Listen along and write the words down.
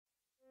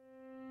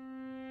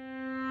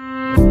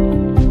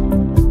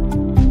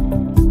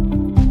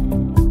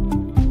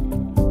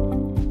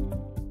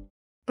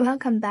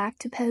welcome back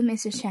to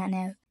PowMr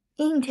channel.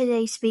 In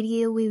today's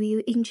video, we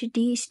will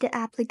introduce the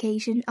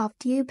application of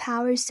dual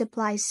power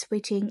supply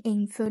switching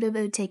in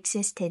photovoltaic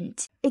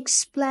systems,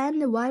 explain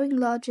the wiring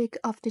logic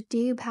of the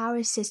dual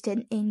power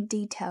system in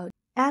detail,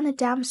 and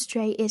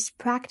demonstrate its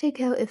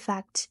practical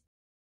effect.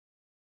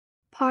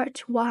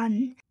 Part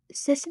 1.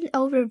 System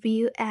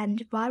Overview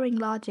and Wiring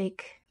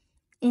Logic.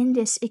 In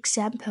this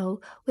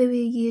example, we will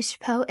use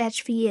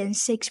PowHVN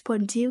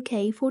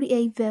 6.2K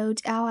 48V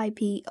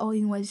LIP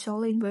all-in-one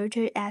solar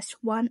inverter as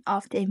one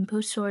of the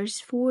input sources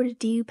for the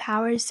dual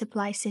power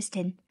supply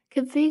system,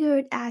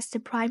 configured as the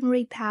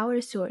primary power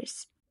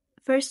source.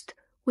 First,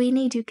 we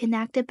need to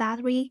connect the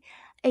battery,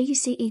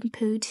 AC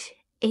input,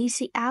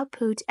 AC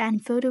output,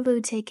 and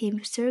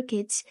photovoltaic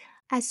circuits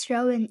as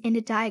shown in the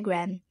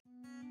diagram.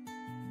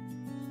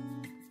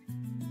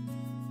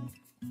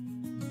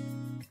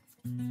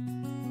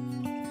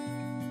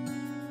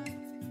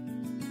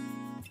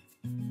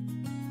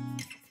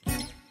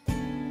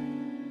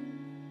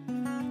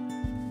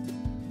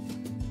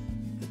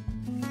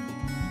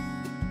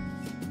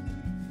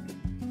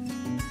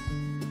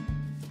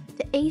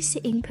 The AC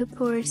input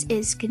port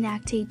is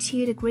connected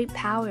to the grid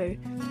power.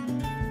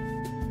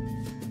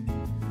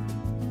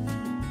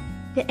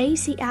 The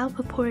AC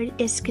output port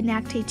is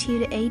connected to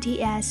the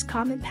ADS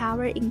common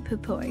power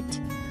input port.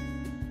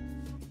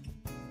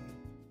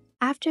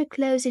 After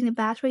closing the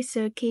battery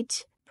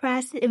circuit,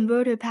 press the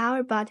inverter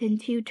power button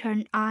to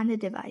turn on the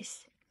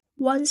device.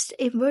 Once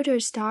the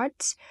inverter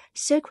starts,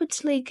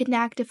 sequentially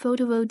connect the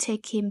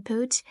photovoltaic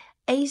input,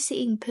 AC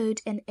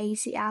input, and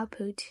AC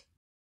output.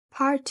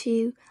 Part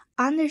 2.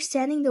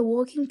 Understanding the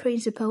working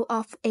principle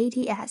of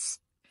ADS.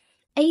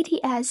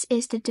 ADS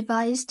is the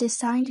device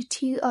designed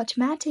to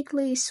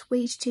automatically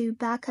switch to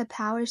backup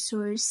power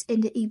source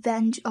in the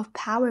event of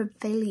power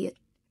failure,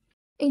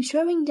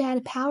 ensuring that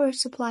the power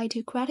supply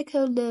to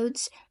critical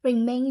loads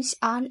remains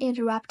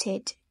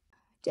uninterrupted.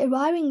 The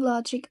wiring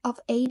logic of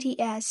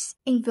ADS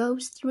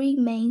involves three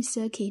main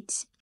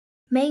circuits.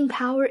 Main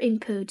power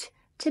input,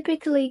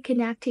 typically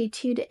connected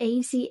to the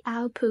AC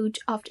output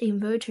of the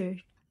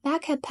inverter.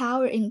 Backup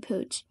power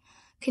input,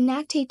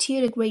 connected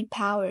to the grid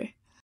power.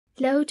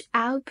 Load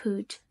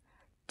output,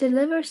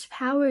 delivers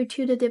power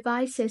to the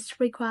devices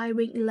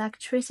requiring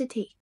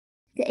electricity.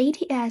 The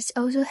ADS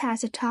also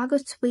has a toggle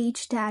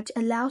switch that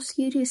allows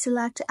you to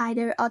select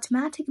either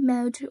automatic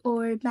mode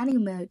or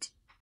manual mode.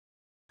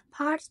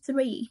 Part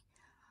 3.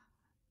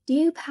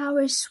 Dual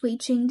power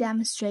switching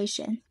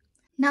demonstration.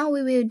 Now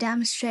we will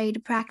demonstrate the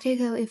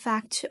practical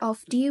effect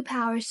of dual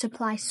power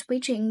supply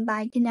switching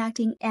by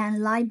connecting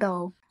an light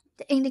bulb.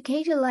 The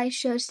indicator light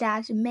shows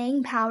that the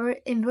main power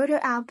inverter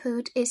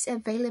output is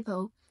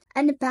available,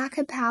 and the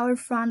backup power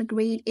from the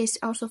grid is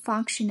also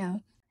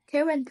functional.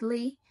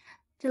 Currently,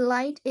 the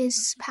light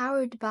is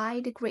powered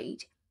by the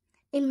grid.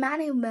 In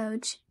manual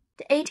mode,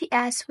 the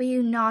ADS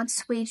will not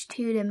switch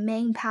to the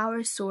main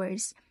power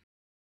source.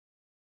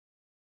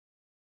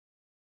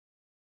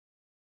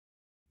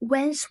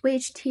 When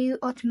switched to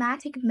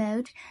automatic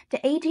mode, the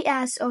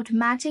ADS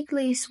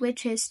automatically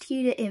switches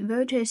to the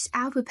inverter's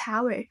output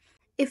power.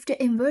 If the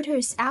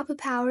inverter's output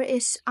power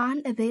is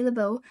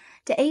unavailable,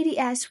 the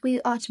ADS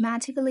will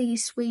automatically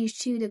switch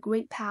to the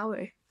grid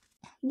power.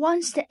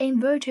 Once the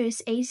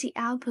inverter's AC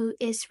output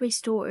is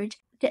restored,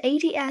 the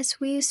ADS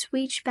will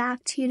switch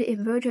back to the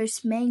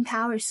inverter's main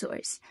power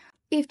source.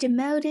 If the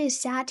mode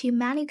is set to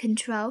manual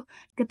control,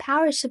 the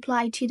power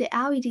supply to the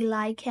LED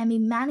light can be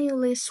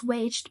manually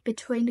switched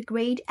between the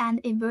grid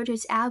and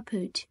inverter's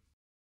output.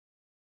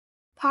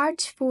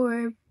 Part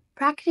 4.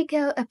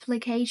 Practical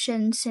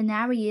application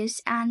scenarios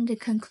and the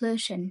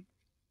conclusion.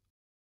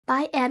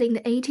 By adding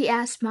the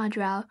ADS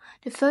module,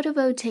 the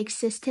photovoltaic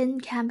system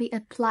can be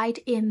applied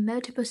in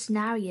multiple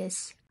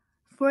scenarios.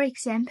 For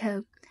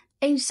example,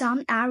 in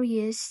some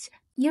areas,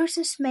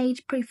 users may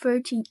prefer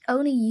to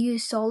only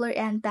use solar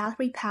and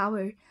battery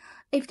power.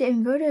 If the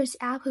inverter's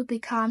output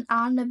becomes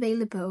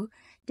unavailable,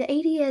 the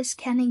ADS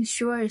can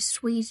ensure a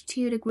switch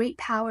to the grid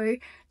power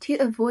to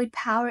avoid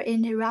power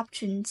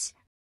interruptions.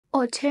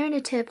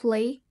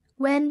 Alternatively,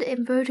 when the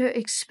inverter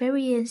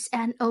experiences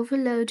an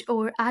overload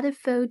or other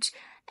fault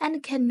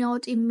and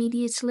cannot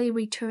immediately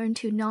return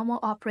to normal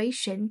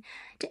operation,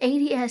 the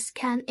ADS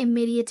can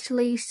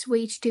immediately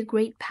switch to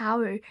grid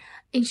power,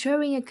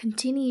 ensuring a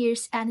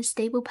continuous and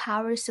stable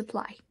power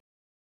supply.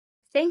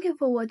 Thank you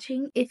for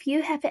watching. If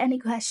you have any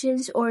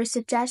questions or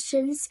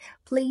suggestions,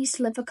 please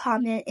leave a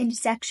comment in the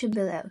section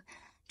below.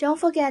 Don't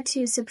forget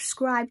to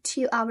subscribe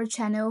to our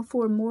channel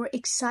for more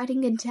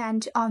exciting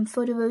content on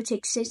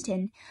photovoltaic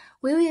system.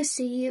 We will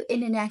see you in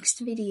the next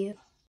video.